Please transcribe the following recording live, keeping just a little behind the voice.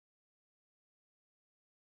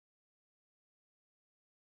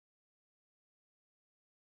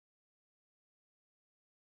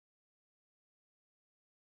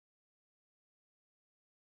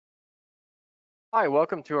Hi,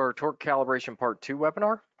 welcome to our torque calibration part 2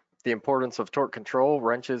 webinar, the importance of torque control,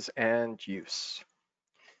 wrenches, and use.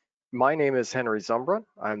 My name is Henry Zumbrun.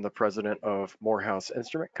 I'm the president of Morehouse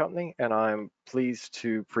Instrument Company, and I'm pleased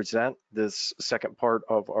to present this second part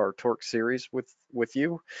of our torque series with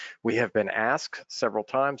you. We have been asked several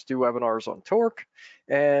times to do webinars on torque,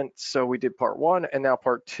 and so we did part 1, and now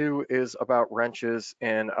part 2 is about wrenches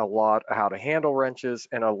and how to handle wrenches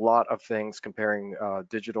and a lot of things comparing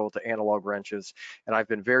digital to analog wrenches. And I've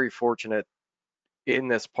been very fortunate in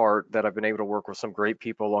this part that I've been able to work with some great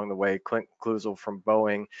people along the way. Clint Kluzel from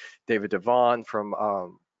Boeing, David Devon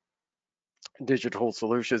from Digital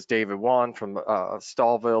Solutions, David Wan from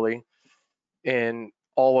Stallville, and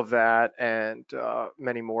all of that, and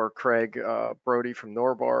many more, Craig Brody from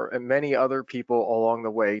Norbar, and many other people along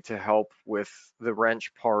the way to help with the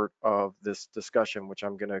wrench part of this discussion, which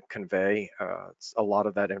I'm going to convey a lot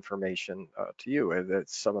of that information to you. And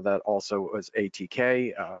some of that also was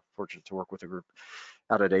ATK, fortunate to work with a group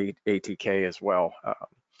out at ATK as well.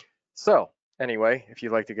 So anyway, if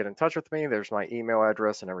you'd like to get in touch with me, there's my email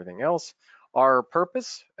address and everything else. Our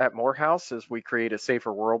purpose at Morehouse is we create a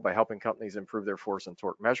safer world by helping companies improve their force and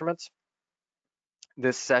torque measurements.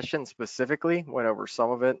 This session specifically went over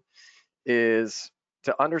some of it, is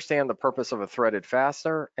to understand the purpose of a threaded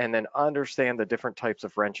fastener and then understand the different types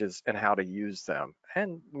of wrenches and how to use them,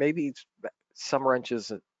 and maybe some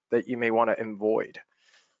wrenches that you may want to avoid.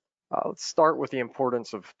 Let's start with the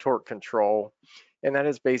importance of torque control, and that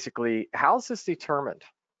is basically, how's this determined?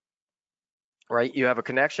 Right? You have a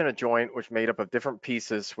connection, a joint, which made up of different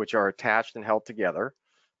pieces which are attached and held together.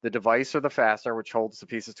 The device or the fastener which holds the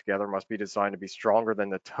pieces together must be designed to be stronger than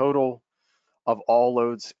the total of all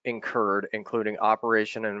loads incurred, including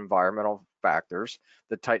operation and environmental factors.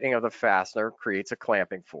 The tightening of the fastener creates a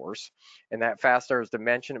clamping force, and that fastener is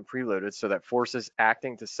dimensioned and preloaded so that forces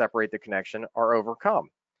acting to separate the connection are overcome.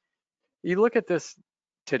 You look at this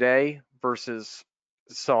today versus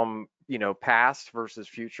some, past versus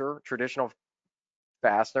future. Traditional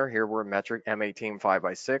fastener, here we're metric M18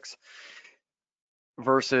 5x6,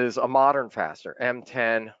 versus a modern fastener,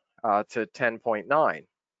 M10 to 10.9.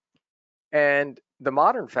 And the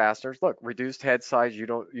modern fasteners, look, reduced head size,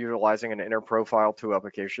 utilizing an inner profile tool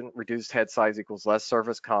application. Reduced head size equals less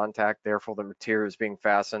surface contact, therefore the materials being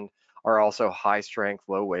fastened are also high strength,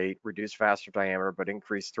 low weight, reduced fastener diameter, but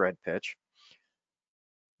increased thread pitch.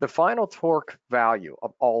 The final torque value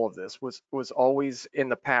of all of this was always, in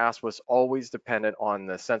the past, was always dependent on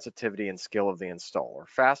the sensitivity and skill of the installer.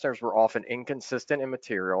 Fasteners were often inconsistent in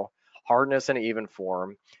material, hardness and even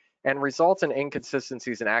form, and results in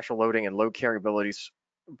inconsistencies in actual loading and load carryabilities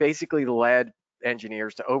basically led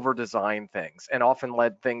engineers to over design things, and often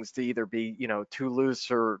led things to either be, too loose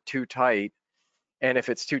or too tight. And if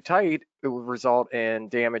it's too tight, it would result in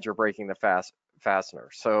damage or breaking the fastener.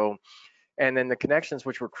 So, and then the connections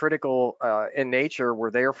which were critical in nature were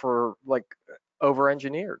therefore like over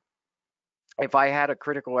engineered. If I had a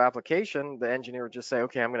critical application, the engineer would just say,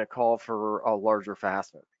 okay, I'm going to call for a larger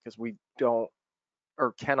fastener, because we don't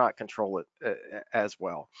or cannot control it as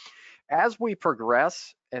well. As we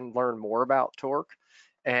progress and learn more about torque,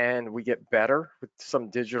 and we get better with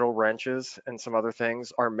some digital wrenches and some other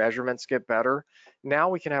things, our measurements get better. Now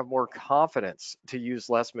we can have more confidence to use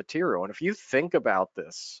less material. And if you think about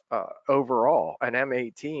this overall, an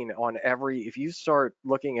M18 on every, if you start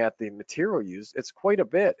looking at the material used, it's quite a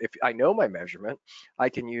bit. If I know my measurement, I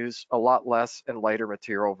can use a lot less and lighter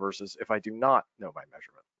material versus if I do not know my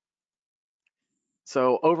measurement.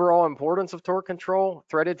 So overall importance of torque control,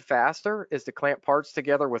 threaded faster is to clamp parts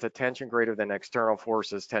together with a tension greater than external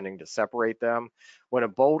forces tending to separate them. When a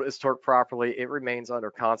bolt is torqued properly, it remains under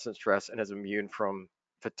constant stress and is immune from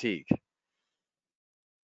fatigue.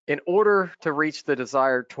 In order to reach the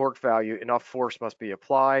desired torque value, enough force must be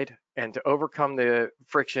applied, and to overcome the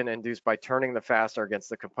friction induced by turning the fastener against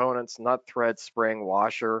the components, nut, thread, spring,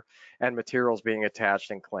 washer, and materials being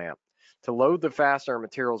attached and clamped. To load the fastener,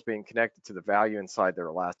 materials being connected to the value inside their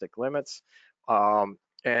elastic limits.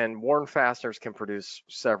 And worn fasteners can produce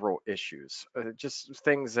several issues, just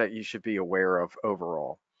things that you should be aware of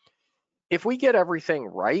overall. If we get everything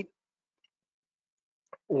right,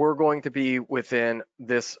 we're going to be within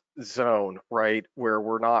this zone, right, where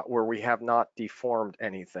we have not deformed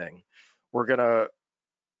anything. We're going to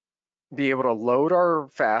be able to load our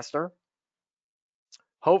fastener.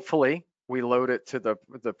 Hopefully, we load it to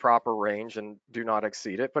the proper range and do not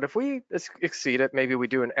exceed it. But if we exceed it, maybe we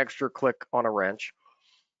do an extra click on a wrench,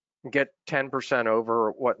 get 10% over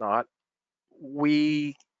or whatnot.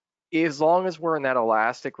 As long as we're in that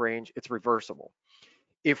elastic range, it's reversible.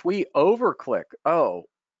 If we overclick,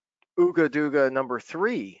 ooga dooga number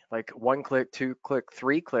 3, like 1 click, 2 click,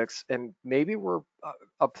 3 clicks, and maybe we're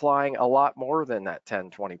applying a lot more than that 10,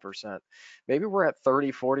 20%. Maybe we're at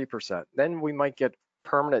 30, 40%. Then we might get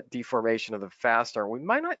permanent deformation of the fastener. We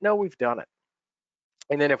might not know we've done it.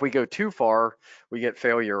 And then if we go too far, we get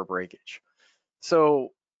failure or breakage. So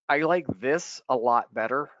I like this a lot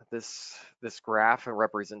better, this graph and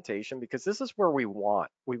representation, because this is where we want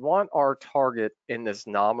our target in this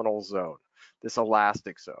nominal zone, this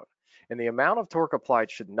elastic zone. And the amount of torque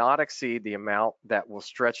applied should not exceed the amount that will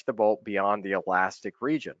stretch the bolt beyond the elastic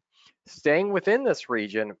region. Staying within this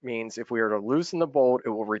region means if we are to loosen the bolt, it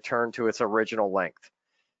will return to its original length.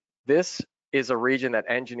 This is a region that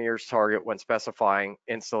engineers target when specifying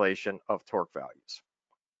installation of torque values.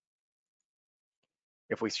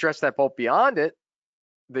 If we stretch that bolt beyond it,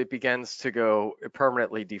 it begins to go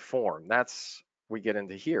permanently deform. That's, we get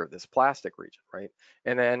into here, this plastic region, right?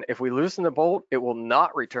 And then if we loosen the bolt, it will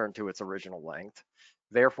not return to its original length.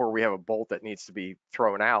 Therefore, we have a bolt that needs to be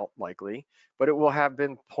thrown out likely, but it will have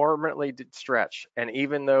been permanently stretched. And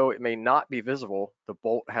even though it may not be visible, the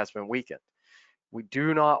bolt has been weakened. We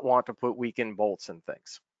do not want to put weakened bolts in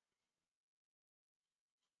things.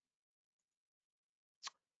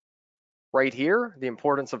 Right here, the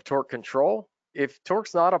importance of torque control. If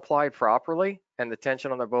torque's not applied properly and the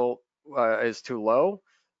tension on the bolt is too low,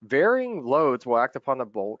 varying loads will act upon the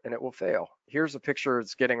bolt and it will fail. Here's a picture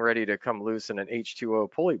it's getting ready to come loose in an H2O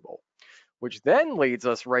pulley bolt, which then leads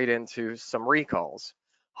us right into some recalls.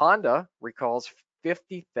 Honda recalls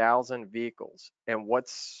 50,000 vehicles. And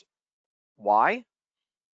why?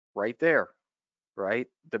 Right there. Right?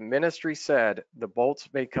 The ministry said the bolts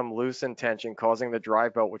may come loose in tension, causing the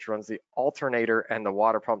drive belt, which runs the alternator and the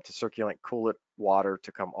water pump, to circulate coolant water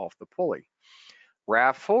to come off the pulley.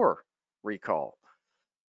 RAV4 recall.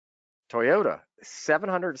 Toyota,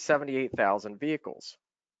 778,000 vehicles.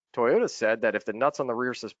 Toyota said that if the nuts on the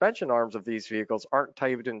rear suspension arms of these vehicles aren't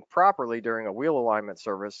tightened properly during a wheel alignment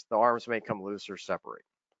service, the arms may come loose or separate.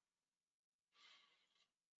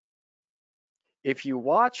 If you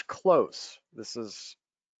watch close, this is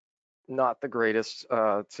not the greatest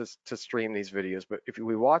to stream these videos, but if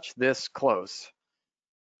we watch this close,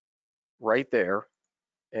 right there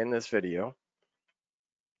in this video,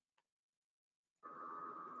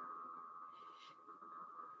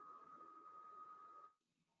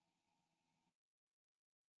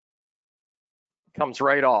 comes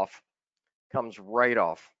right off, comes right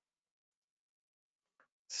off.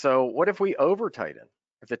 So what if we over tighten?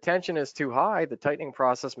 If the tension is too high, the tightening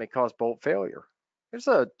process may cause bolt failure. There's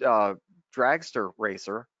a dragster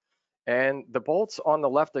racer, and the bolts on the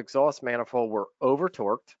left exhaust manifold were over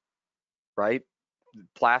torqued, right?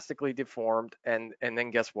 Plastically deformed, and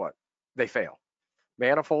then guess what? They fail.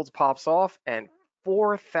 Manifolds pops off, and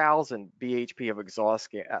 4,000 bhp of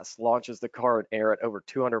exhaust gas launches the car in air at over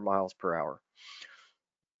 200 miles per hour.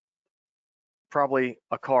 Probably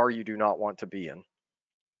a car you do not want to be in.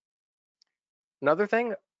 Another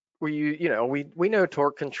thing, we know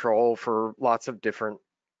torque control for lots of different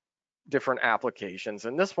applications,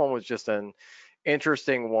 and this one was just an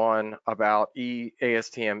interesting one about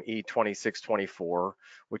ASTM E2624,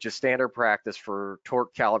 which is standard practice for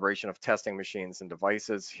torque calibration of testing machines and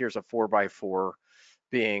devices. Here's a 4x4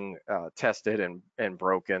 being tested and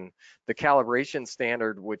broken. The calibration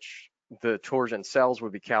standard, which the torsion cells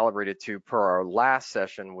would be calibrated to per our last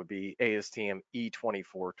session, would be ASTM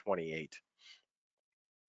E2428.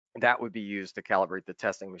 That would be used to calibrate the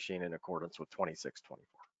testing machine in accordance with 2624.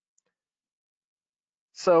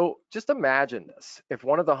 So just imagine this. If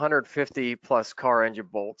one of the 150 plus car engine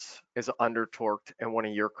bolts is under torqued in one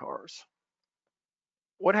of your cars,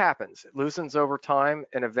 what happens? It loosens over time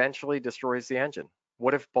and eventually destroys the engine.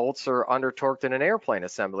 What if bolts are under torqued in an airplane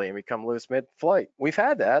assembly and become loose mid-flight? We've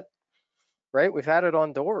had that, right? We've had it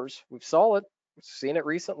on doors. We've saw it. We've seen it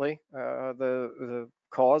recently. The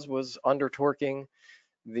cause was under torquing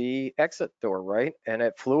the exit door, right? And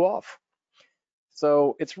it flew off.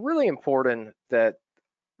 So it's really important that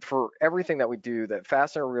for everything that we do, that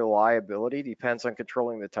fastener reliability depends on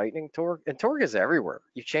controlling the tightening torque, and torque is everywhere.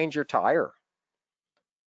 You change your tire,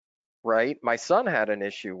 right? My son had an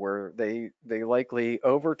issue where they likely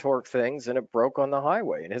over torque things and it broke on the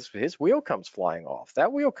highway, and his wheel comes flying off.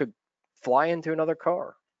 That wheel could fly into another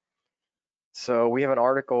car. So we have an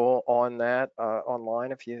article on that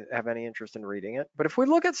online if you have any interest in reading it. But if we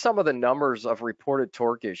look at some of the numbers of reported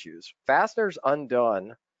torque issues, fasteners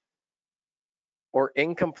undone or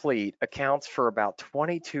incomplete accounts for about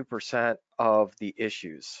 22% of the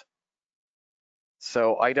issues.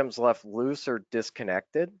 So items left loose or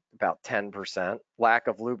disconnected, about 10%. Lack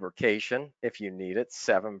of lubrication, if you need it,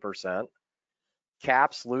 7%.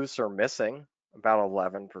 Caps loose or missing, about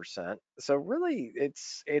 11%. So really,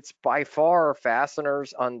 it's by far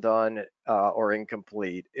fasteners undone or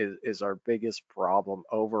incomplete is our biggest problem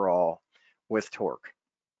overall with torque.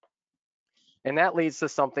 And that leads to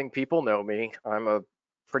something people know me. I'm a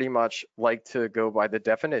pretty much like to go by the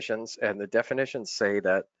definitions, and the definitions say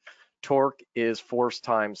that torque is force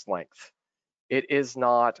times length. It is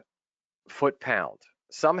not foot-pound.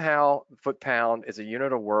 Somehow, foot-pound is a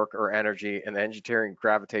unit of work or energy in the engineering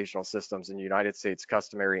gravitational systems in the United States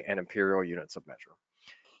customary and imperial units of measure.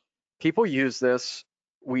 People use this.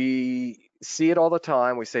 We see it all the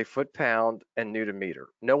time. We say foot-pound and Newton meter.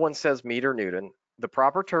 No one says meter Newton. The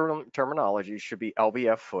proper terminology should be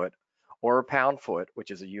lbf foot or a pound foot,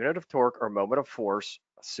 which is a unit of torque or moment of force,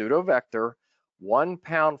 a pseudo vector. 1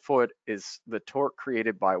 pound foot is the torque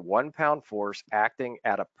created by 1 pound force acting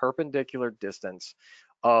at a perpendicular distance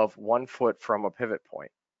of 1 foot from a pivot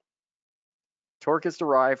point. Torque is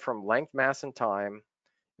derived from length, mass, and time.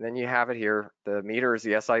 And then you have it here. The meter is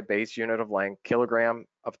the SI base unit of length, kilogram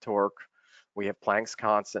of torque. We have Planck's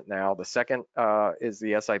constant now. The second is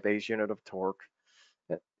the SI base unit of torque.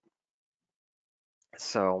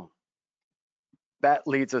 So that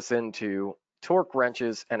leads us into torque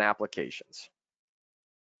wrenches and applications.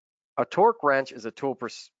 A torque wrench is a tool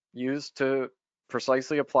used to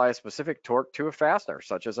precisely apply a specific torque to a fastener,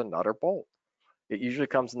 such as a nut or bolt. It usually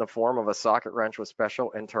comes in the form of a socket wrench with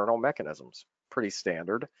special internal mechanisms. Pretty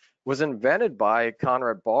standard. It was invented by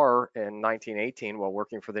Conrad Barr in 1918 while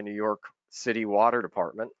working for the New York City Water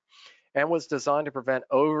Department, and was designed to prevent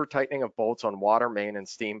over-tightening of bolts on water main and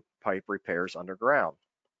steam pipe repairs underground.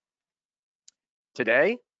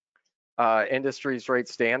 Today, industries rate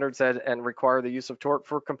standards and require the use of torque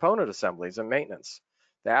for component assemblies and maintenance.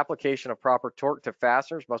 The application of proper torque to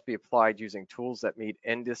fasteners must be applied using tools that meet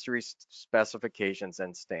industry specifications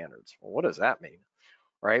and standards. Well, what does that mean?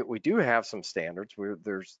 Right? We do have some standards.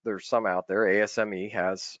 There's some out there. ASME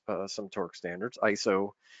has some torque standards.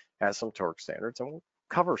 ISO has some torque standards, and we'll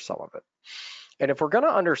cover some of it. And if we're going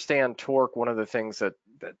to understand torque, one of the things that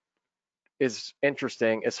is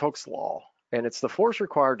interesting is Hooke's law. And it's the force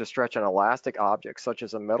required to stretch an elastic object, such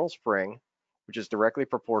as a metal spring, which is directly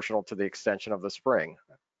proportional to the extension of the spring.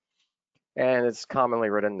 And it's commonly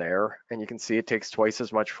written there. And you can see it takes twice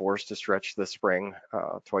as much force to stretch the spring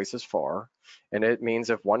twice as far. And it means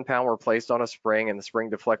if 1 pound were placed on a spring and the spring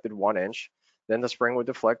deflected 1 inch, then the spring would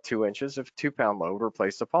deflect 2 inches if 2 pound load were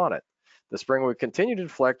placed upon it. The spring would continue to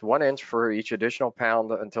deflect 1 inch for each additional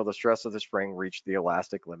pound until the stress of the spring reached the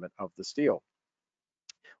elastic limit of the steel.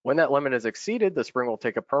 When that limit is exceeded, the spring will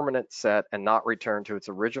take a permanent set and not return to its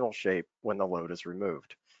original shape when the load is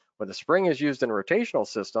removed. When the spring is used in rotational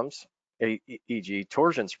systems, e.g.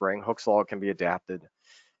 torsion spring, Hooke's law can be adapted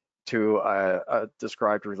to a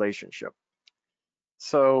described relationship.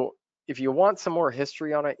 So if you want some more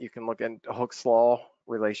history on it, you can look into Hooke's law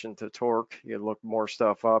relation to torque. You look more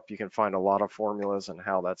stuff up. You can find a lot of formulas and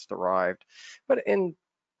how that's derived. But in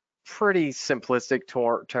pretty simplistic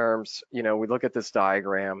terms, we look at this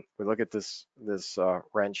diagram, we look at this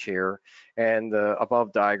wrench here, and the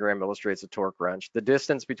above diagram illustrates a torque wrench. The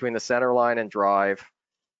distance between the center line and drive,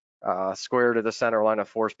 square to the center line of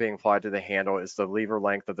force being applied to the handle, is the lever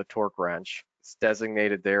length of the torque wrench. It's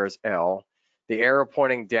designated there as L. The arrow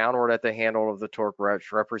pointing downward at the handle of the torque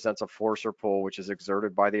wrench represents a force or pull which is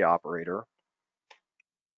exerted by the operator.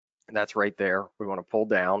 And that's right there. We want to pull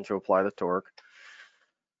down to apply the torque.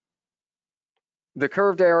 The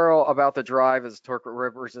curved arrow about the drive is torque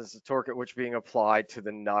represents the torque at which being applied to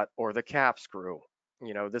the nut or the cap screw.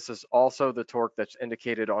 This is also the torque that's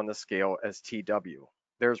indicated on the scale as TW.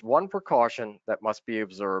 There's one precaution that must be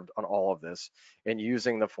observed on all of this in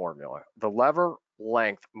using the formula. The lever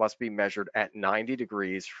length must be measured at 90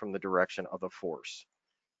 degrees from the direction of the force.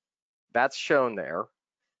 That's shown there.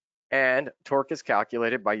 And torque is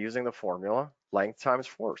calculated by using the formula length times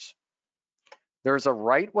force. There's a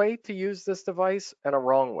right way to use this device and a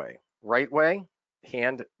wrong way. Right way,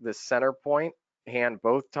 hand the center point, hand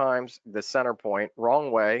both times the center point.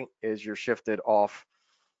 Wrong way is you're shifted off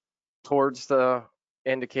towards the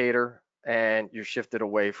indicator and you're shifted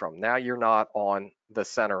away from. Now you're not on the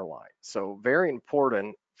center line. So very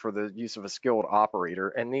important for the use of a skilled operator,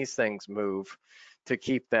 and these things move to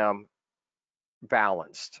keep them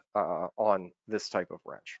balanced on this type of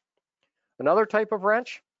wrench. Another type of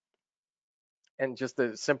wrench, and just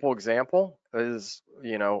a simple example is,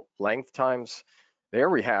 length times, there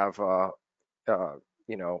we have,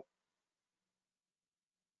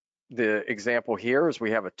 the example here is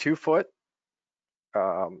we have a 2 foot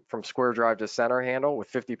from square drive to center handle with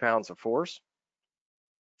 50 pounds of force.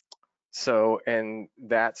 So in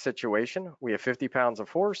that situation, we have 50 pounds of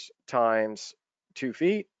force times 2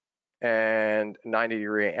 feet and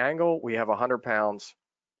 90-degree angle. We have 100 pounds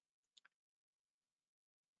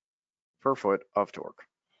per foot of torque.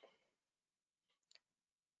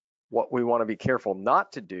 What we want to be careful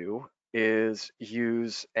not to do is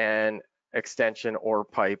use an extension or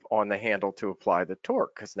pipe on the handle to apply the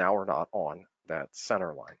torque, because now we're not on that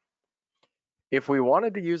center line. If we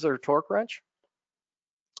wanted to use our torque wrench,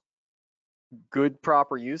 good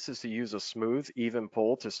proper use is to use a smooth, even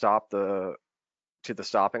pull to stop the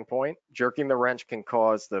stopping point. Jerking the wrench can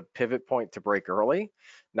cause the pivot point to break early.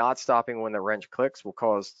 Not stopping when the wrench clicks will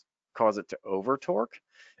cause it to over torque.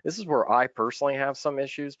 This is where I personally have some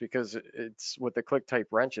issues, because it's with the click type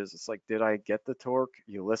wrenches, it's like, did I get the torque?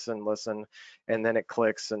 You listen, and then it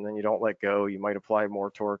clicks, and then you don't let go. You might apply more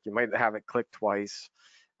torque. You might have it click twice,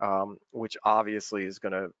 which obviously is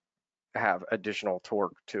going to have additional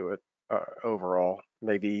torque to it overall,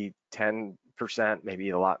 maybe 10%, maybe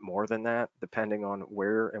a lot more than that, depending on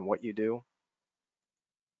where and what you do.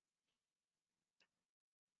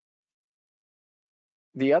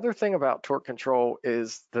 The other thing about torque control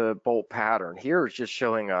is the bolt pattern. Here is just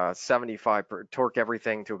showing 75 torque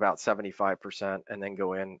everything to about 75%, and then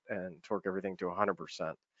go in and torque everything to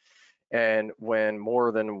 100%. And when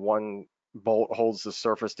more than one bolt holds the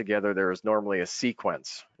surface together, there is normally a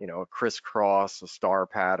sequence, a crisscross, a star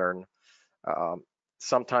pattern.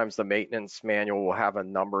 Sometimes the maintenance manual will have a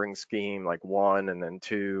numbering scheme like 1 and then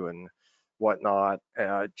 2 and whatnot.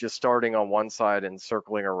 Just starting on one side and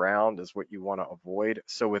circling around is what you want to avoid.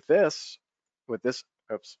 So with this,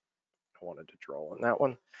 oops, I wanted to draw on that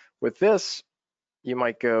one. With this, you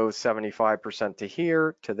might go 75% to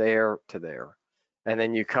here, to there, to there. And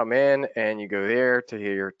then you come in and you go there, to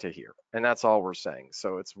here, to here. And that's all we're saying.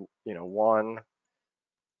 So it's, 1,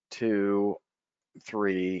 2,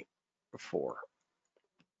 3, 4.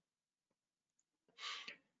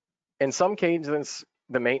 In some cases,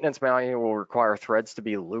 the maintenance manual will require threads to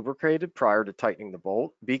be lubricated prior to tightening the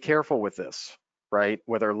bolt. Be careful with this, right?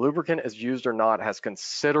 Whether lubricant is used or not has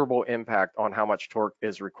considerable impact on how much torque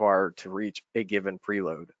is required to reach a given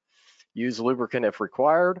preload. Use lubricant if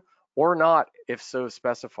required, or not if so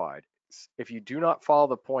specified. If you do not follow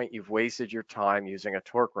the point, you've wasted your time using a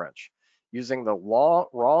torque wrench. Using the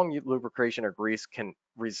wrong lubrication or grease can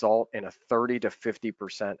result in a 30 to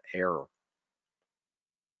 50% error.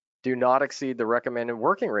 Do not exceed the recommended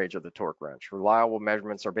working range of the torque wrench. Reliable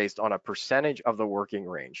measurements are based on a percentage of the working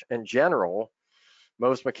range. In general,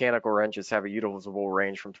 most mechanical wrenches have a utilizable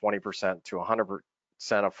range from 20% to 100%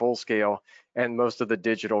 of full scale, and most of the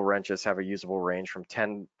digital wrenches have a usable range from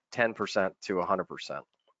 10% to 100%.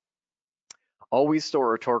 Always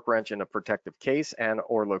store a torque wrench in a protective case and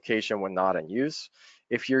or location when not in use.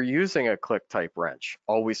 If you're using a click type wrench,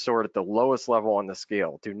 always store it at the lowest level on the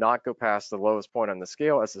scale. Do not go past the lowest point on the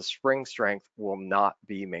scale, as the spring strength will not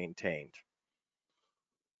be maintained.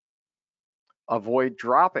 Avoid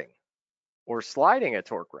dropping or sliding a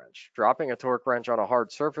torque wrench. Dropping a torque wrench on a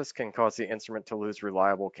hard surface can cause the instrument to lose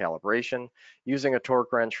reliable calibration. Using a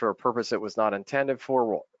torque wrench for a purpose it was not intended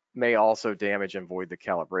for may also damage and void the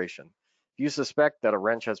calibration. If you suspect that a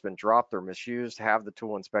wrench has been dropped or misused, have the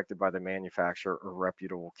tool inspected by the manufacturer or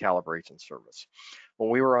reputable calibration service. When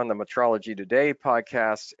we were on the Metrology Today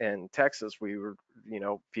podcast in Texas,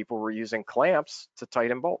 people were using clamps to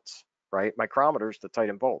tighten bolts, right? Micrometers to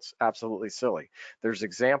tighten bolts. Absolutely silly. There's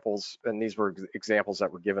examples, and these were examples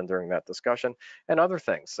that were given during that discussion, and other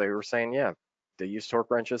things. They were saying, yeah, they use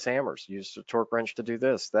torque wrenches, hammers, use a torque wrench to do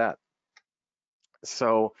this, that.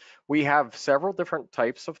 So we have several different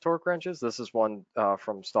types of torque wrenches. This is one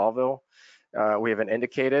from Stallville. We have an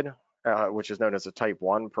indicated, which is known as a type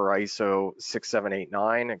 1 per ISO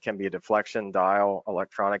 6789. It can be a deflection, dial,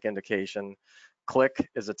 electronic indication. Click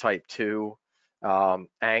is a type 2.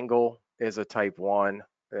 Angle is a type 1.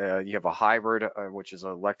 You have a hybrid, which is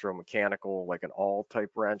electromechanical, like an all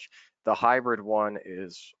type wrench. The hybrid one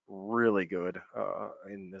is really good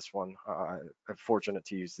in this one. I'm fortunate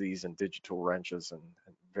to use these in digital wrenches and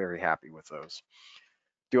very happy with those.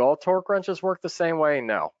 Do all torque wrenches work the same way?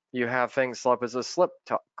 No. You have things like as a slip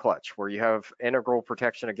clutch, where you have integral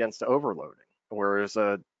protection against overloading, whereas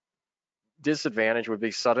a disadvantage would be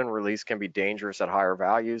sudden release can be dangerous at higher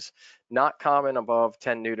values. Not common above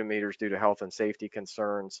 10 Newton meters due to health and safety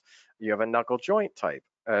concerns. You have a knuckle joint type.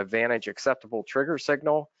 Advantage, acceptable trigger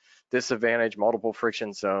signal. Disadvantage, multiple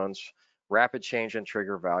friction zones. Rapid change in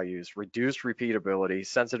trigger values. Reduced repeatability.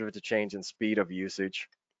 Sensitive to change in speed of usage.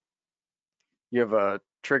 You have a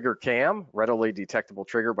trigger cam, readily detectable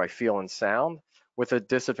trigger by feel and sound, with a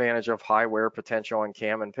disadvantage of high wear potential on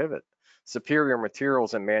cam and pivot. Superior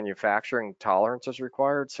materials and manufacturing tolerance is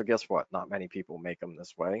required. So guess what? Not many people make them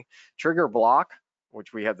this way. Trigger block,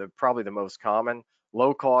 which we have probably the most common,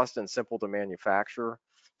 low cost and simple to manufacture.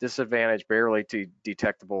 Disadvantage, barely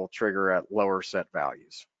detectable trigger at lower set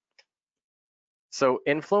values. So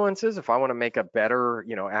influences, if I want to make a better,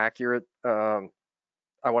 accurate, I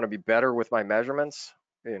want to be better with my measurements,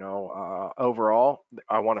 overall,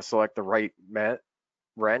 I want to select the right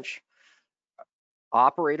wrench.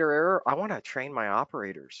 Operator error, I want to train my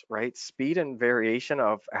operators, right? Speed and variation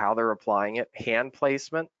of how they're applying it. Hand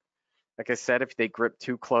placement, like I said, if they grip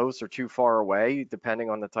too close or too far away, depending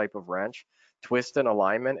on the type of wrench. Twist and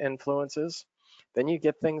alignment influences. Then you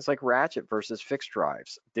get things like ratchet versus fixed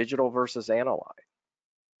drives, digital versus analog.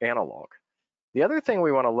 The other thing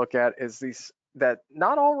we want to look at is that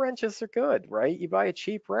not all wrenches are good, right? You buy a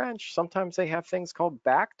cheap wrench, sometimes they have things called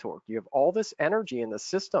back torque. You have all this energy in the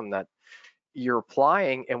system that you're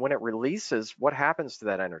applying, and when it releases, what happens to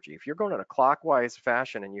that energy? If you're going in a clockwise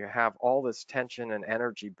fashion and you have all this tension and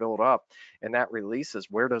energy built up and that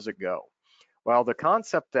releases, where does it go? Well, the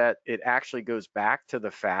concept that it actually goes back to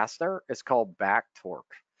the fastener is called back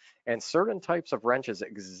torque. And certain types of wrenches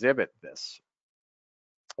exhibit this.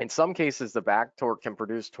 In some cases, the back torque can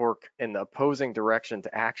produce torque in the opposing direction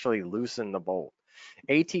to actually loosen the bolt.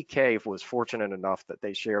 ATK was fortunate enough that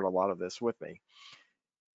they shared a lot of this with me.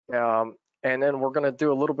 And then we're going to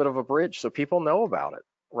do a little bit of a bridge so people know about it,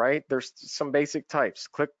 right? There's some basic types: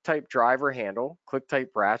 click type driver handle, click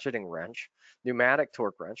type ratcheting wrench, pneumatic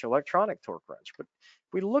torque wrench, electronic torque wrench. But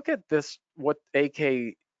we look at this, what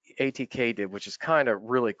ATK did, which is kind of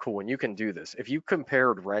really cool, and you can do this. If you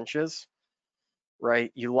compared wrenches,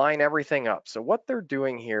 right, you line everything up. So what they're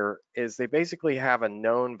doing here is they basically have a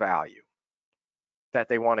known value that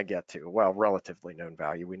they want to get to. Well, relatively known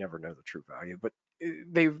value. We never know the true value, but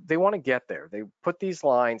they want to get there. They put these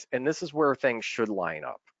lines, and this is where things should line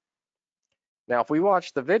up. Now, if we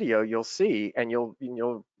watch the video, you'll see, and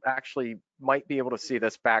you'll actually might be able to see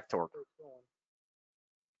this back torque.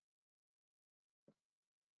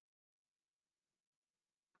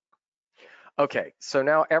 Okay, so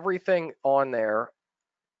now everything on there,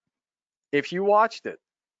 if you watched it,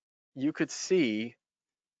 you could see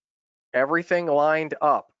everything lined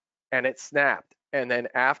up and it snapped. And then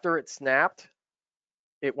after it snapped,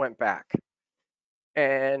 it went back.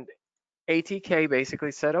 And ATK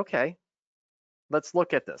basically said, okay, let's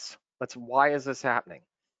look at this. Why is this happening?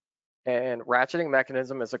 And ratcheting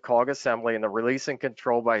mechanism is a cog assembly, and the release and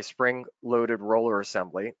control by spring-loaded roller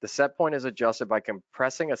assembly. The set point is adjusted by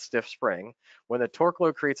compressing a stiff spring. When the torque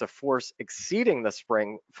load creates a force exceeding the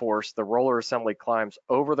spring force, the roller assembly climbs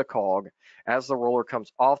over the cog. As the roller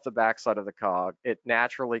comes off the backside of the cog, it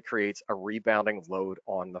naturally creates a rebounding load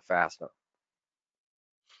on the fastener.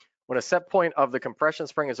 When a set point of the compression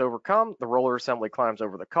spring is overcome, the roller assembly climbs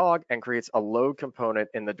over the cog and creates a load component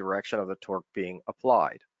in the direction of the torque being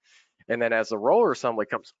applied. And then as the roller assembly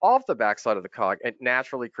comes off the backside of the cog, it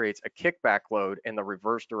naturally creates a kickback load in the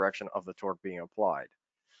reverse direction of the torque being applied.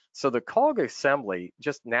 So the cog assembly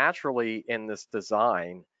just naturally in this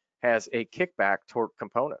design has a kickback torque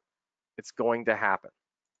component. It's going to happen.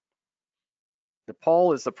 The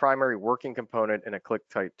pole is the primary working component in a click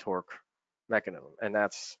type torque mechanism, and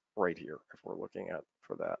that's right here if we're looking at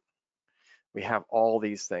for that. We have all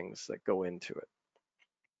these things that go into it.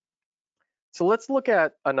 So let's look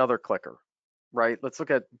at another clicker, right? Let's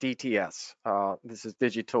look at DTS. This is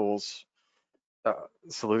Digitools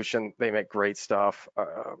solution. They make great stuff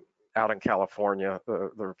out in California, the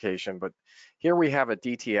location. But here we have a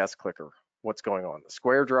DTS clicker. What's going on? The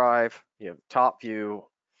square drive, you have top view,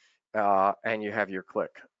 and you have your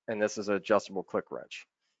click. And this is an adjustable click wrench.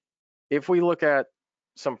 If we look at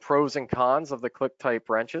some pros and cons of the click type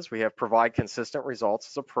wrenches, we have provide consistent results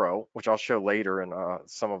as a pro, which I'll show later in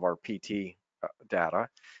some of our PT data.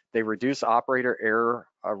 They reduce operator error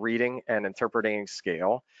reading and interpreting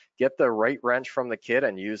scale. Get the right wrench from the kit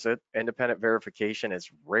and use it. Independent verification is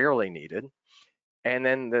rarely needed. And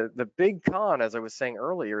then the big con, as I was saying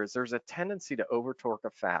earlier, is there's a tendency to over torque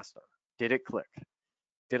a fastener. Did it click?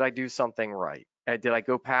 Did I do something right? Did I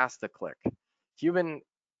go past the click?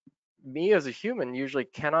 Me as a human usually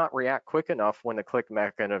cannot react quick enough when the click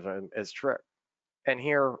mechanism is tripped. And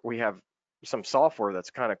here we have some software that's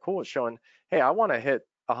kind of cool. It's showing, hey, I want to hit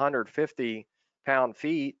 150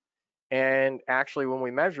 pound-feet, and actually when we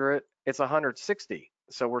measure it, it's 160,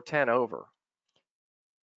 so we're 10 over.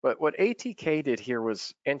 But what ATK did here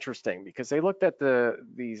was interesting because they looked at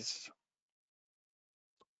these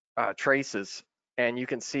traces, and you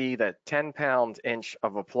can see that 10 pound inch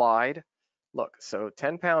of applied Look, so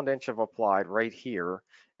 10-pound inch of applied right here.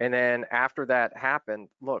 And then after that happened,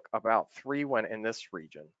 look, about three went in this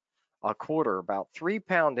region. A quarter, about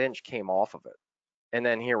 3-pound inch came off of it. And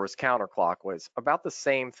then here was counterclockwise, about the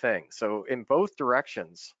same thing. So in both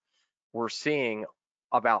directions, we're seeing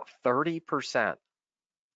about 30%,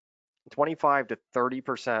 25 to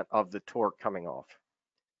 30% of the torque coming off.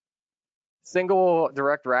 Single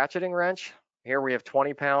direct ratcheting wrench, here we have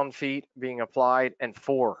 20-pound feet being applied and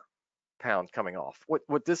 4 pounds coming off.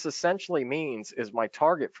 What this essentially means is my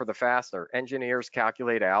target for the fastener, engineers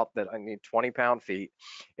calculate out that I need 20-pound feet.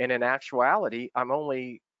 And in actuality, I'm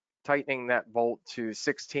only tightening that bolt to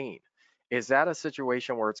 16. Is that a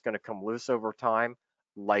situation where it's going to come loose over time?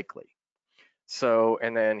 Likely. So,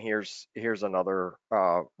 and then here's another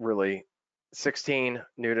really 16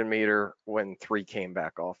 Newton meter when 3 came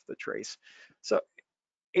back off the trace. So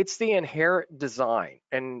it's the inherent design,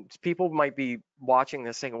 and people might be watching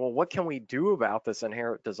this saying, well, what can we do about this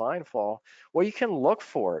inherent design flaw? Well, you can look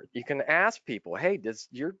for it. You can ask people, hey, does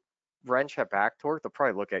your wrench have back torque? They'll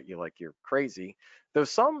probably look at you like you're crazy, though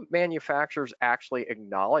some manufacturers actually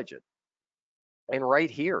acknowledge it. And right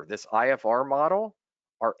here, this IFR model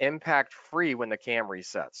are impact free when the cam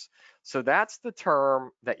resets. So that's the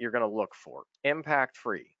term that you're going to look for, impact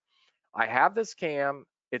free. I have this cam,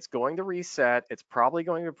 it's going to reset, it's probably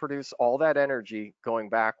going to produce all that energy going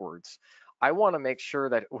backwards. I want to make sure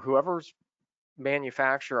that whoever's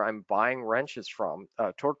manufacturer I'm buying wrenches from,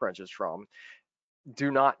 torque wrenches from,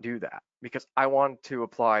 do not do that, because I want to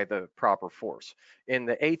apply the proper force. In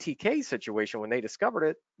the ATK situation, when they discovered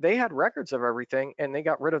it, they had records of everything and they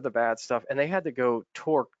got rid of the bad stuff, and they had to go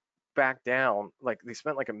torque back down. Like they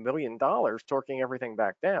spent like $1 million torquing everything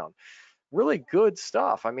back down. Really good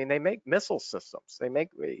stuff. I mean, they make missile systems. They make,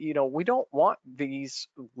 we don't want these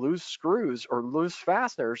loose screws or loose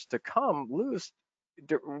fasteners to come loose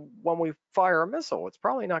when we fire a missile. It's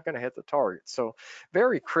probably not going to hit the target. So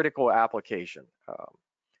very critical application.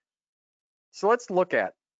 So let's look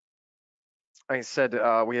at, I said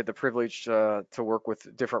we had the privilege to work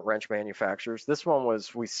with different wrench manufacturers. This one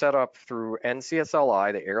was, we set up through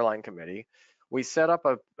NCSLI, the airline committee. We set up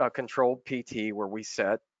a controlled PT where we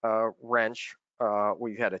set a wrench.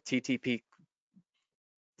 We had a TTP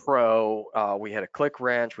Pro, we had a click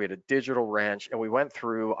wrench, we had a digital wrench, and we went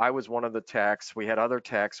through. I was one of the techs. We had other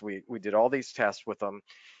techs. We did all these tests with them,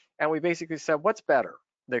 and we basically said, what's better,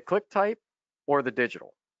 the click type or the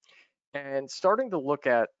digital? And starting to look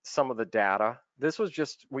at some of the data, this was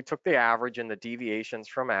just, we took the average and the deviations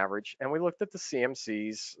from average, and we looked at the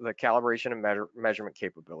CMCs, the calibration and measurement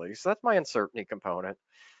capabilities. So that's my uncertainty component.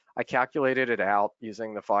 I calculated it out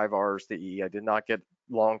using the 5 R's, the E. I did not get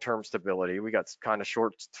long-term stability. We got kind of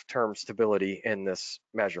short-term stability in this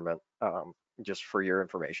measurement, just for your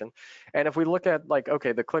information. And if we look at like,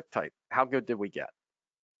 okay, the click type, how good did we get?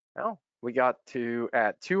 Well, we got to,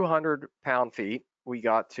 at 200 pound-feet, we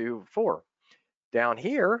got to 4. Down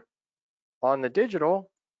here on the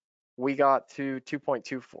digital, we got to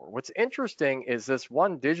 2.24. What's interesting is this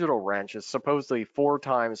one digital wrench is supposedly 4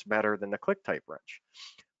 times better than the click type wrench.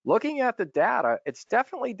 Looking at the data, it's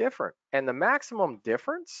definitely different. And the maximum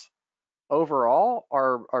difference overall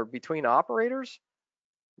are between operators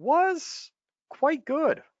was quite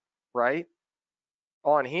good, right?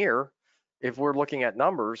 On here, if we're looking at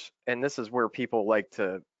numbers, and this is where people like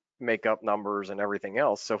to make up numbers and everything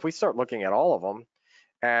else. So if we start looking at all of them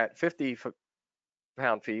at 50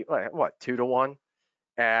 pound-feet, what, 2 to 1?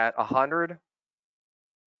 At 100,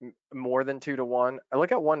 more than 2 to 1. I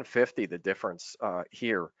look at 150, the difference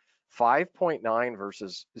here, 5.9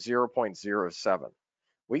 versus 0.07.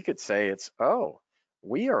 We could say it's, oh,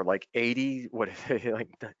 we are like 80, what is it, like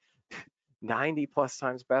 90 plus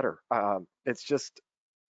times better. It's just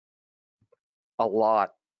a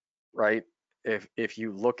lot, right? If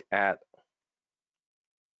you look at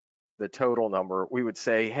the total number, we would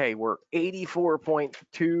say, hey, we're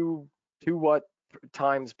 84.2 watt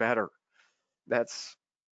times better. That's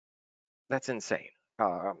insane.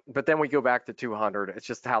 But then we go back to 200. It's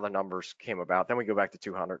just how the numbers came about. Then we go back to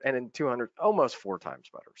 200, and in 200, almost 4 times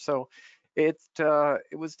better. So it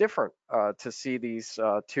was different to see these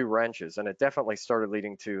 2 wrenches, and it definitely started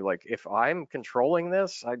leading to, like, if I'm controlling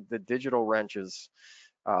this, the digital wrenches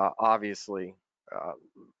obviously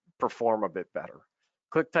perform a bit better.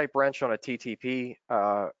 Click type wrench on a TTP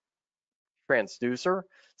transducer.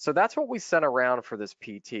 So that's what we sent around for this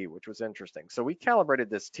PT, which was interesting. So we calibrated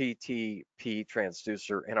this TTP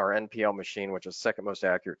transducer in our NPL machine, which is the second most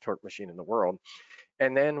accurate torque machine in the world.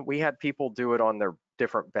 And then we had people do it on their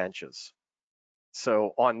different benches.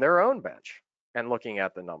 So on their own bench and looking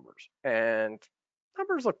at the numbers, and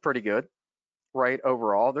numbers look pretty good, right?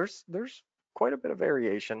 Overall, there's quite a bit of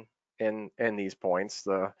variation in these points,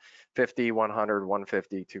 the 50, 100,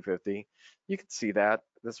 150, 250. You can see that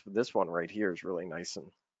this one right here is really nice and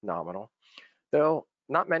nominal, though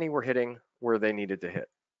not many were hitting where they needed to hit.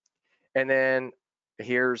 And then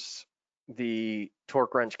here's the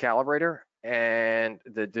torque wrench calibrator and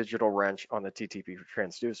the digital wrench on the TTP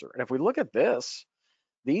transducer. And if we look at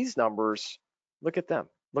these numbers, look at them.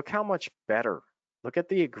 Look how much better. Look at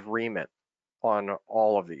the agreement on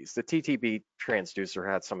all of these. The TTP transducer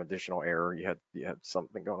had some additional error. You had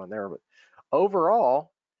something going on there, but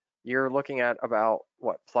overall, you're looking at about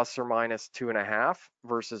what, plus or minus 2.5,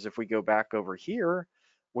 versus if we go back over here,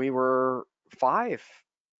 we were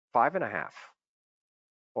 5.5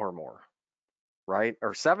 or more, right?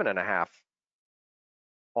 Or 7.5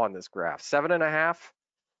 on this graph. 7.5.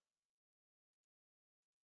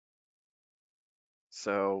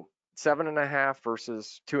 So 7.5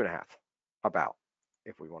 versus 2.5, about,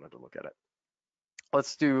 if we wanted to look at it.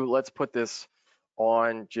 Let's put this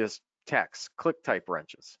on just techs, click type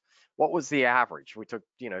wrenches. What was the average? We took,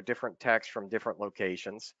 different techs from different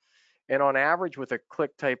locations. And on average with a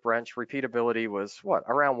click type wrench, repeatability was what?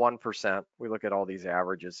 Around 1%. We look at all these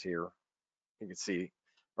averages here. You can see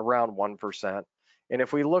around 1%. And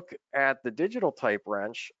if we look at the digital type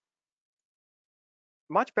wrench,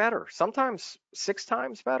 much better. Sometimes 6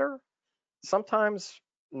 times better, sometimes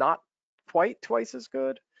not quite twice as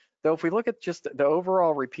good. Though if we look at just the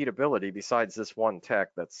overall repeatability, besides this one tech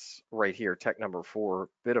that's right here, tech number 4,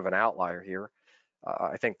 bit of an outlier here.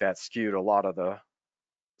 I think that skewed a lot of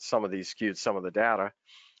some of these skewed some of the data.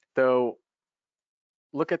 Though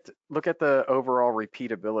look at the overall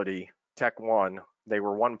repeatability. Tech 1, they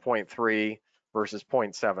were 1.3 versus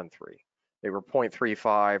 0.73. They were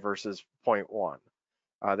 0.35 versus 0.1.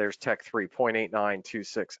 There's Tech 3,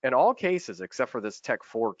 0.8926. In all cases, except for this Tech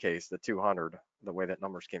 4 case, the 200, the way that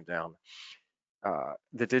numbers came down,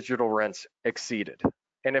 the digital wrench exceeded.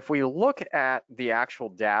 And if we look at the actual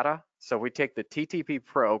data, so we take the TTP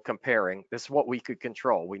Pro comparing, this is what we could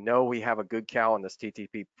control. We know we have a good cow in this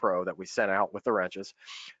TTP Pro that we sent out with the wrenches.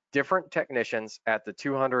 Different technicians at the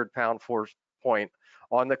 200-pound force point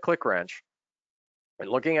on the click wrench. And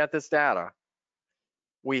looking at this data,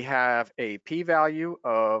 we have a p-value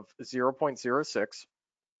of 0.06,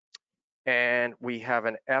 and we have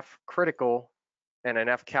an F critical and an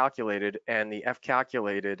F calculated, and the F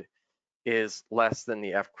calculated is less than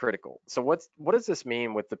the F critical. So what does this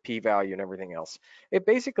mean with the p-value and everything else? It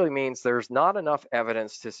basically means there's not enough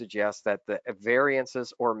evidence to suggest that the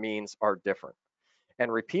variances or means are different.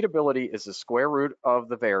 And repeatability is the square root of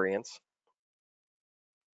the variance.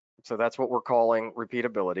 So that's what we're calling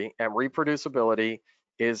repeatability. And reproducibility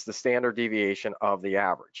is the standard deviation of the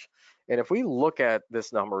average. And if we look at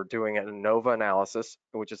this number doing an ANOVA analysis,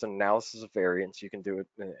 which is an analysis of variance, you can do it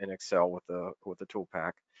in Excel with the tool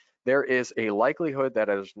pack, there is a likelihood that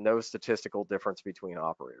there's no statistical difference between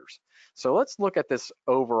operators. So let's look at this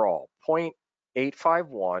overall,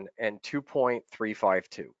 0.851 and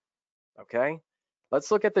 2.352, okay?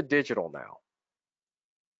 Let's look at the digital now.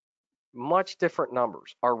 Much different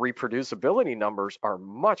numbers. Our reproducibility numbers are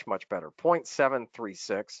much, much better,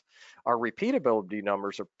 0.736. Our repeatability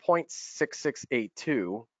numbers are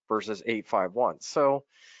 0.6682 versus 851. So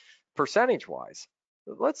percentage-wise,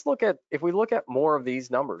 let's look at, if we look at more of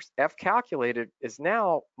these numbers, F calculated is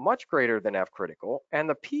now much greater than F critical, and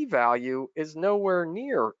the p-value is nowhere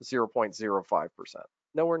near 0.05%,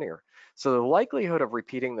 nowhere near. So the likelihood of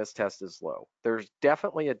repeating this test is low. There's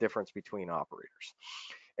definitely a difference between operators.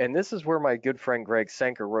 And this is where my good friend Greg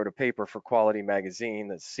Senker wrote a paper for Quality Magazine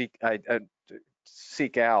that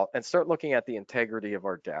seek out and start looking at the integrity of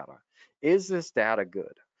our data. Is this data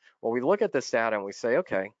good? Well, we look at this data and we say,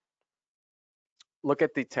 okay, look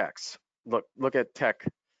at the techs. Look at Tech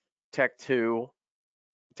 2.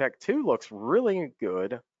 Tech 2 looks really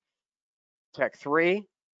good. Tech 3,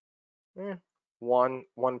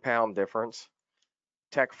 1 pound difference.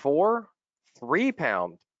 Tech 4, 3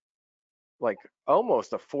 pound, like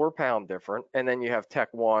almost a 4 pound difference. And then you have Tech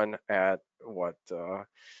 1 at what,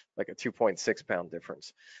 like a 2.6 pound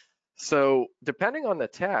difference. So depending on the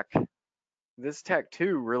tech, this Tech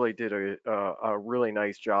 2 really did a really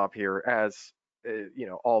nice job here, as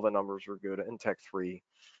all the numbers were good, and Tech 3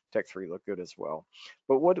 looked good as well.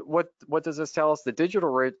 But what does this tell us? The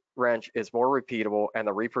digital wrench is more repeatable, and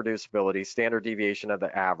the reproducibility, standard deviation of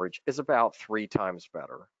the average, is about 3 times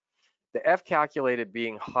better. The F calculated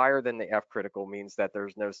being higher than the F critical means that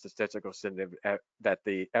there's no statistical significance, that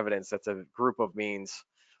the evidence that a group of means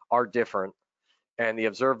are different, and the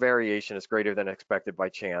observed variation is greater than expected by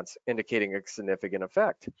chance, indicating a significant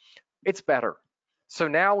effect. It's better. So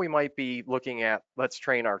now we might be looking at, let's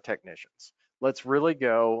train our technicians. Let's really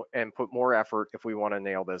go and put more effort if we want to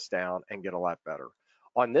nail this down and get a lot better.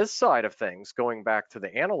 On this side of things, going back to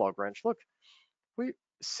the analog wrench, look, we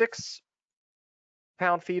 6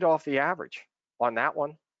 pound-feet off the average on that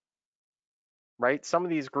one, right? Some of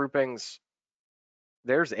these groupings,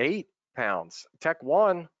 there's 8 pounds. Tech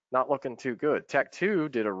 1, not looking too good. Tech 2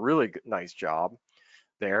 did a really nice job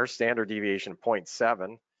there, standard deviation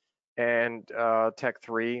 0.7. And Tech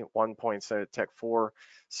 3, 1.7, Tech 4.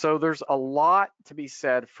 So there's a lot to be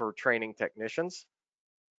said for training technicians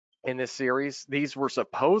in this series. These were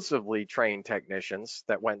supposedly trained technicians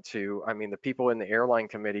that went to, I mean, the people in the airline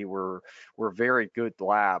committee were very good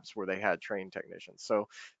labs where they had trained technicians. So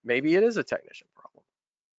maybe it is a technician problem.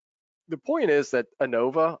 The point is that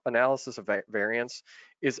ANOVA, analysis of variance,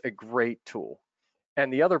 is a great tool.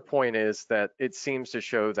 And the other point is that it seems to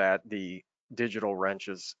show that the digital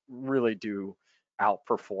wrenches really do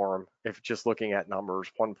outperform, if just looking at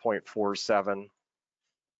numbers, 1.47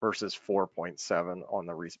 versus 4.7 on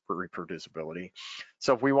the reproducibility.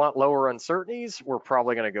 So if we want lower uncertainties, we're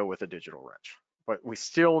probably going to go with a digital wrench, but we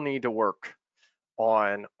still need to work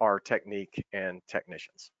on our technique and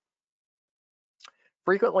technicians.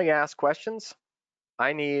 Frequently asked questions.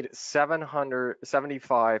 I need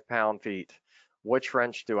 775 pound-feet. Which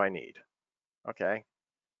wrench do I need? Okay,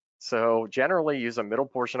 so generally use a middle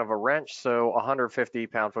portion of a wrench, so 150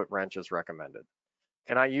 pound-foot wrench is recommended.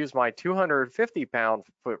 Can I use my 250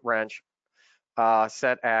 pound-foot wrench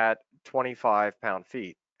set at 25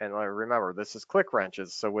 pound-feet? And remember, this is click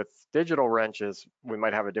wrenches, so with digital wrenches, we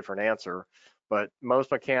might have a different answer, but most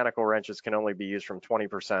mechanical wrenches can only be used from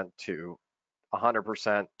 20% to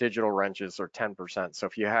 100%. Digital wrenches are 10%. So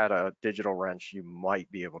if you had a digital wrench, you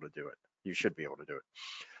might be able to do it. You should be able to do it.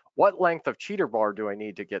 What length of cheater bar do I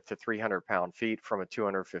need to get to 300 pound-feet from a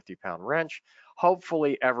 250 pound wrench?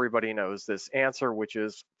 Hopefully everybody knows this answer, which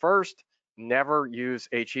is first, never use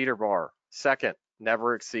a cheater bar. Second,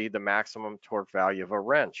 never exceed the maximum torque value of a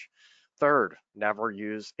wrench. Third, never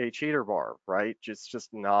use a cheater bar, right? It's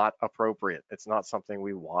just not appropriate. It's not something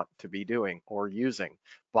we want to be doing or using.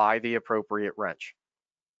 Buy the appropriate wrench.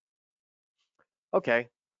 Okay,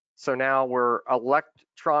 so now we're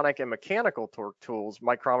electronic and mechanical torque tools,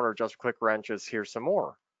 micrometer, adjust, click wrenches. Here's some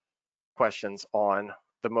more questions on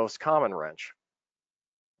the most common wrench.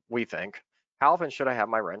 We think, how often should I have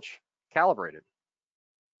my wrench calibrated?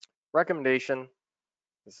 Recommendation,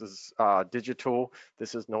 this is digital,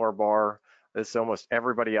 this is Norbar, this is almost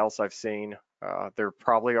everybody else I've seen. There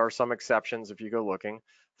probably are some exceptions if you go looking.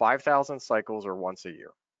 5,000 cycles or once a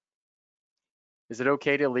year. Is it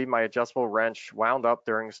okay to leave my adjustable wrench wound up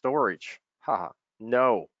during storage? Haha,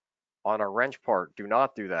 no. On a wrench part, do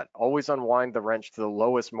not do that. Always unwind the wrench to the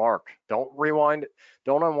lowest mark. Don't rewind it,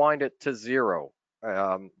 don't unwind it to 0.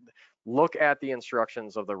 Look at the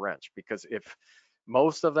instructions of the wrench, because if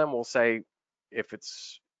most of them will say if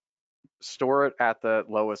it's store it at the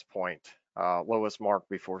lowest point, lowest mark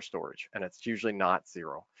before storage, and it's usually not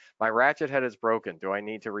 0. My ratchet head is broken. Do I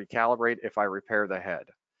need to recalibrate if I repair the head?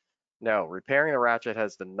 No, repairing the ratchet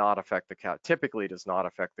heads typically does not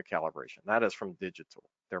affect the calibration. That is from digital.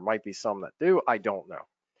 There might be some that do, I don't know.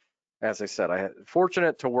 As I said, I am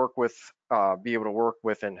fortunate to work with, be able to work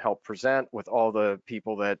with and help present with all the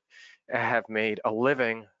people that have made a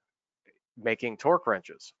living making torque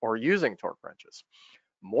wrenches or using torque wrenches.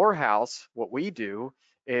 Morehouse, what we do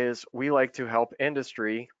is we like to help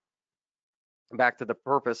industry, back to the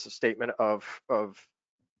purpose statement of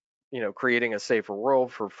creating a safer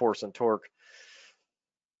world for force and torque,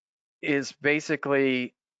 is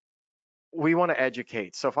basically we want to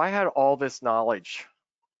educate. So if I had all this knowledge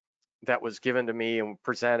that was given to me and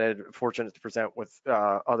fortunate to present with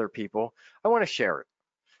other people, I want to share it,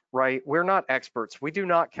 right? We're not experts. We do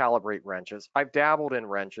not calibrate wrenches. I've dabbled in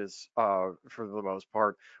wrenches for the most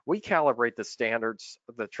part. We calibrate the standards,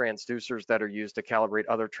 the transducers that are used to calibrate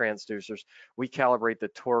other transducers. We calibrate the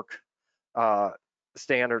torque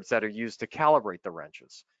standards that are used to calibrate the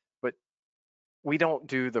wrenches, but we don't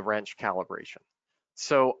do the wrench calibration.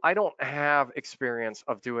 So I don't have experience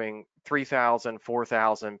of doing 3,000,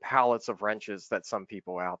 4,000 pallets of wrenches that some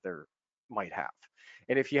people out there might have.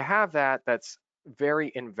 And if you have that, that's very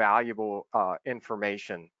invaluable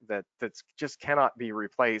information that just cannot be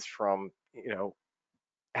replaced from,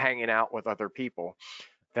 hanging out with other people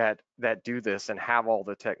that do this and have all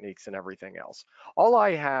the techniques and everything else. All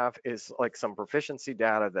I have is like some proficiency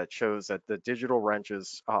data that shows that the digital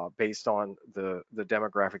wrenches, based on the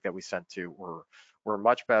demographic that we sent to, were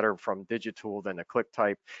much better from digital than a click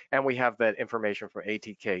type. And we have that information from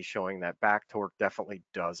ATK showing that back torque definitely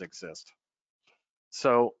does exist.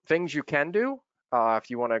 So things you can do, if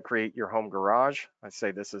you want to create your home garage. I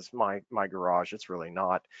say this is my garage. It's really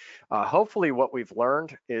not. Hopefully what we've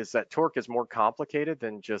learned is that torque is more complicated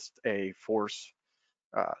than just a force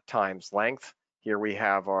times length. Here we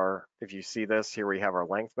have our, if you see this, here we have our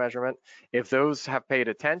length measurement. If those have paid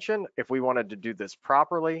attention, if we wanted to do this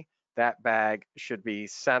properly, that bag should be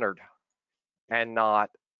centered and not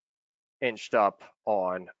inched up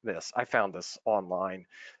on this. I found this online,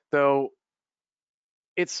 though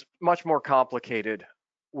it's much more complicated.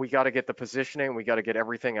 We got to get the positioning, we got to get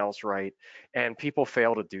everything else right, and people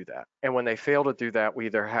fail to do that. And when they fail to do that, we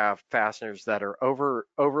either have fasteners that are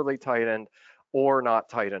overly tightened or not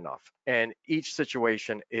tight enough. And each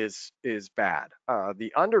situation is bad.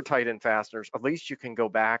 The under tightened fasteners, at least you can go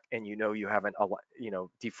back and you haven't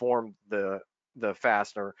deformed the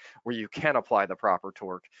fastener where you can apply the proper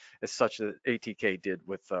torque, as such as ATK did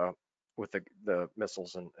with the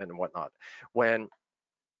missiles and whatnot. When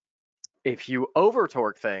if you over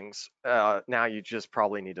torque things, now you just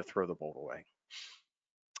probably need to throw the bolt away.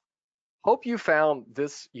 Hope you found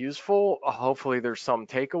this useful. Hopefully there's some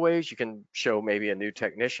takeaways. You can show maybe a new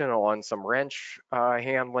technician on some wrench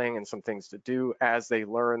handling and some things to do. As they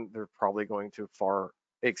learn, they're probably going to far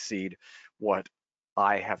exceed what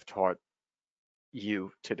I have taught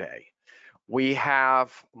you today. We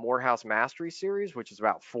have Morehouse Mastery Series, which is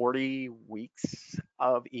about 40 weeks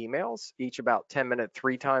of emails, each about 10-minute,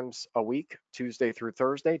 3 times a week, Tuesday through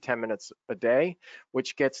Thursday, 10 minutes a day,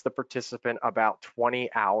 which gets the participant about 20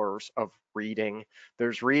 hours of reading.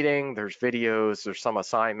 There's videos, there's some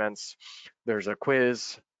assignments, there's a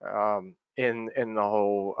quiz in the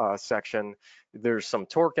whole section. There's some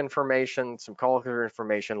torque information, some color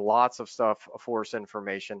information, lots of stuff, force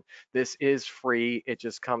information. This is free. It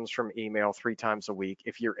just comes from email 3 times a week.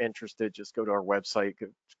 If you're interested, just go to our website,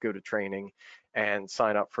 go to training, and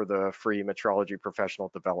sign up for the free metrology professional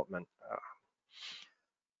development.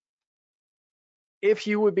 If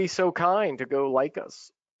you would be so kind to go like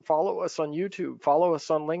us, follow us on YouTube, follow us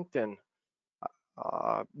on LinkedIn.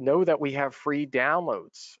 Know that we have free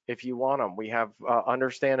downloads if you want them. We have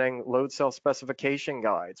understanding load cell specification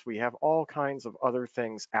guides. We have all kinds of other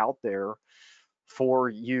things out there for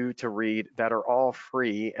you to read that are all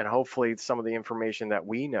free, and hopefully some of the information that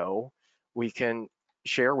we know we can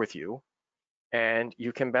share with you and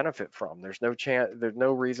you can benefit from. There's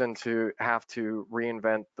no reason to have to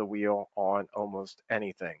reinvent the wheel on almost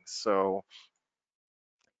anything. So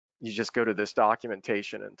you just go to this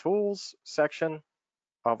documentation and tools section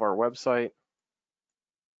of our website.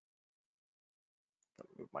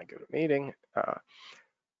 Move my GoToMeeting.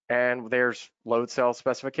 And there's load cell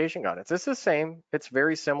specification guidance. It's the same. It's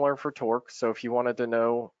very similar for torque. So if you wanted to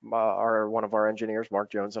know, one of our engineers,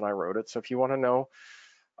 Mark Jones, and I wrote it. So if you want to know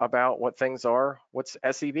about what things are, what's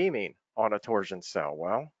SEB mean on a torsion cell?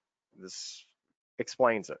 Well, this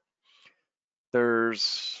explains it.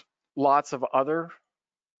 There's lots of other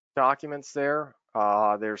documents there.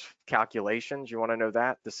 There's calculations. You want to know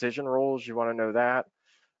that. Decision rules. You want to know that.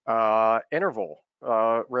 Interval.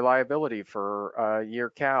 Reliability for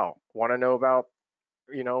year cow. Want to know about,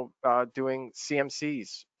 doing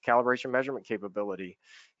CMCs, calibration measurement capability.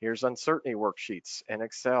 Here's uncertainty worksheets in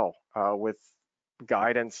Excel with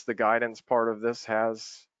guidance. The guidance part of this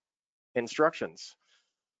has instructions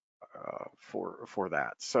for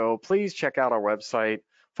that. So please check out our website.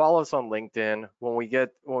 Follow us on LinkedIn. When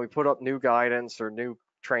we put up new guidance or new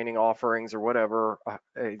training offerings or whatever,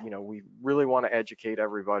 we really want to educate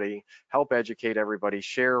everybody, help educate everybody,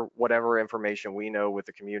 share whatever information we know with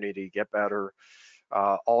the community, get better,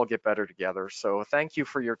 all get better together. So thank you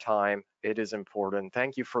for your time. It is important.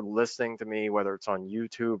 Thank you for listening to me, whether it's on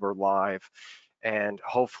YouTube or live. And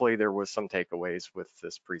hopefully there was some takeaways with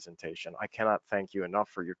this presentation. I cannot thank you enough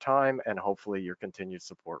for your time and hopefully your continued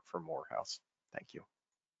support for Morehouse. Thank you.